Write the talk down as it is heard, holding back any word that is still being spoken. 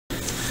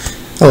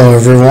Hello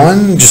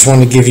everyone, just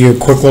wanted to give you a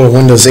quick little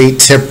Windows 8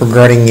 tip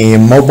regarding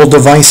mobile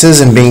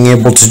devices and being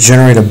able to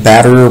generate a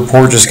battery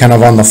report just kind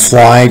of on the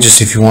fly,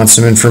 just if you want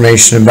some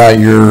information about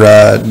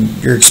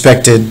your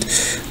expected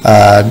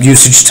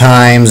usage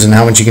times and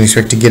how much you can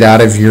expect to get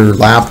out of your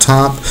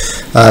laptop.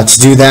 To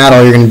do that,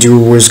 all you're going to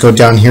do is go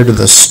down here to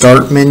the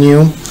Start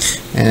menu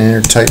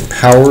and type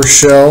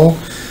PowerShell.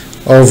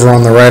 Over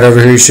on the right over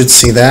here you should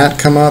see that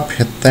come up,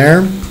 hit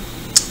there.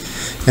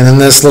 And then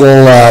this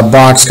little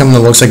box that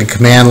looks like a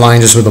command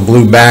line just with a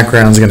blue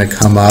background is going to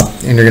come up,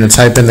 and you're going to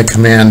type in the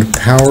command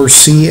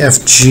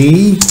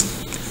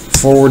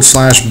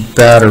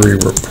PowerCFG/battery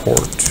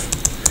report.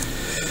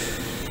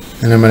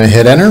 And I'm going to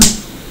hit enter.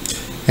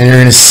 And you're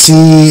going to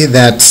see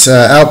that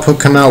output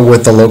come out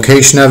with the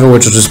location of it,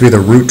 which will just be the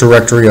root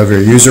directory of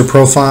your user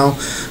profile.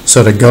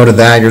 So to go to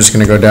that, you're just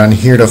going to go down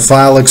here to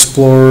File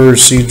Explorer,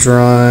 C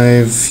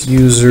Drive,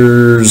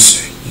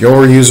 Users,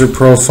 your user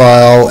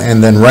profile,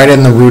 and then right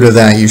in the root of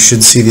that you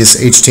should see this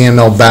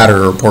HTML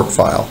battery report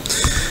file.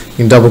 You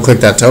can double click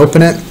that to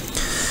open it,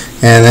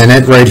 and then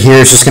it right here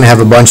is just going to have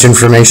a bunch of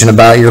information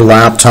about your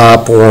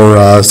laptop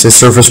or say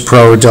Surface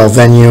Pro or Dell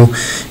Venue.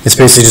 It's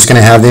basically just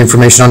going to have the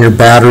information on your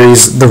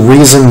batteries. The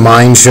reason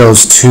mine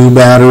shows 2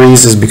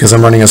 batteries is because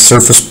I'm running a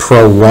Surface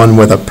Pro 1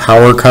 with a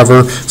power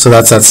cover, so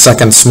that's that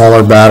second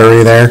smaller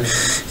battery there.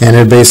 And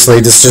it basically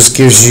just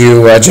gives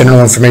you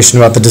general information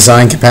about the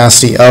design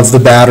capacity of the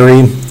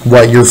battery,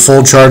 what your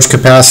full charge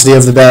capacity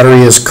of the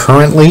battery is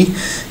currently,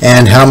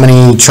 and how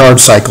many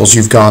charge cycles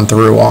you've gone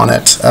through on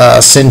it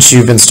since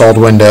you've installed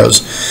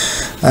Windows.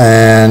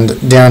 And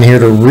down here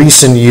to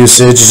recent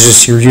usage is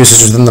just your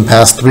usage within the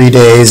past 3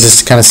 days, just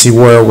to kind of see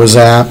where it was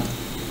at.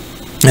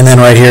 And then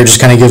right here just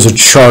kind of gives a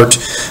chart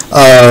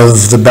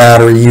of the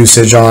battery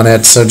usage on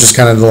it. So just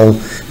kind of it'll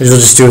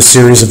just do a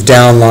series of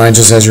down lines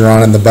just as you're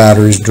on and the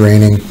battery's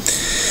draining.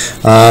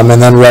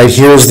 And then right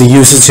here is the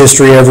usage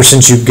history ever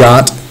since you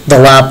got the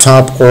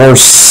laptop or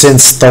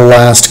since the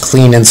last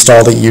clean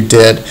install that you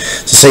did.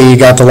 So say you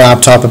got the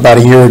laptop about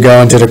a year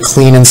ago and did a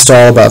clean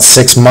install about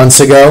 6 months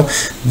ago,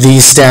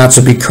 these stats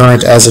would be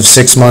current as of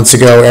 6 months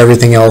ago.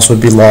 Everything else would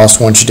be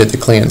lost once you did the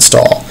clean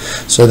install.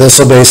 So this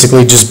will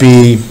basically just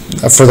be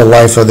for the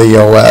life of the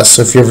OS.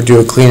 So if you ever do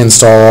a clean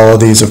install, all of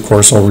these of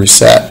course will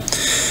reset.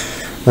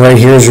 Right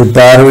here is your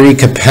battery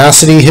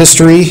capacity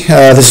history.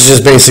 This is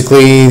just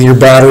basically your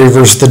battery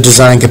versus the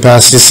design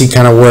capacity to see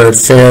kind of where it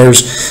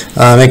fares.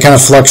 It kind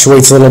of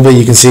fluctuates a little bit.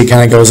 You can see it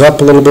kind of goes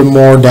up a little bit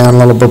more, down a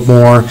little bit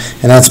more,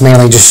 and that's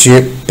mainly just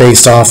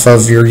based off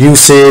of your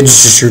usage,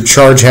 just your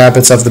charge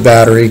habits of the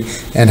battery,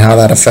 and how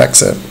that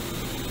affects it.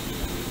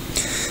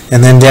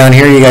 And then down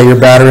here you got your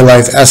battery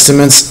life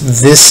estimates.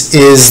 This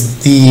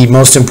is the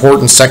most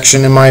important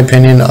section in my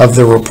opinion of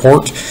the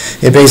report.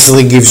 It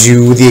basically gives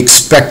you the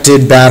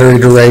expected battery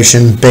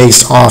duration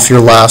based off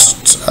your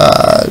last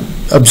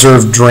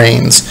observed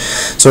drains.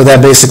 So what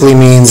that basically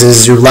means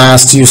is your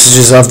last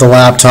usages of the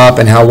laptop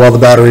and how well the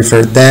battery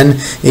fared then.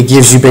 It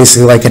gives you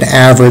basically like an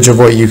average of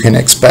what you can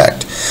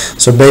expect.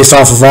 So based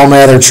off of all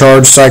my other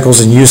charge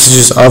cycles and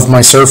usages of my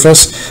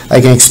Surface,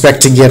 I can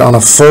expect to get on a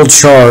full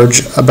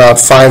charge about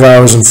 5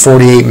 hours and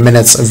 48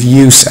 minutes of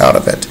use out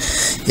of it.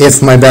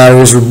 If my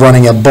batteries were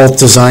running at both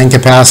design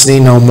capacity,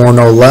 no more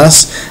no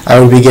less, I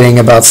would be getting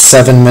about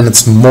 7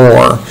 minutes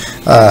more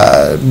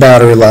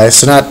battery life.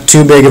 So not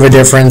too big of a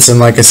difference, and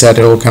like I said,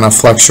 it will kind of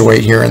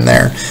fluctuate here and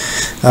there.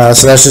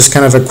 So that's just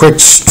kind of a quick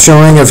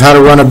showing of how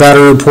to run a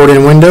battery report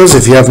in Windows.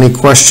 If you have any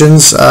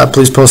questions,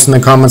 please post in the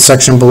comment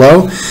section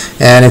below.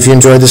 And if you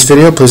enjoyed this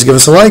video, please give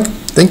us a like.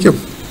 Thank you.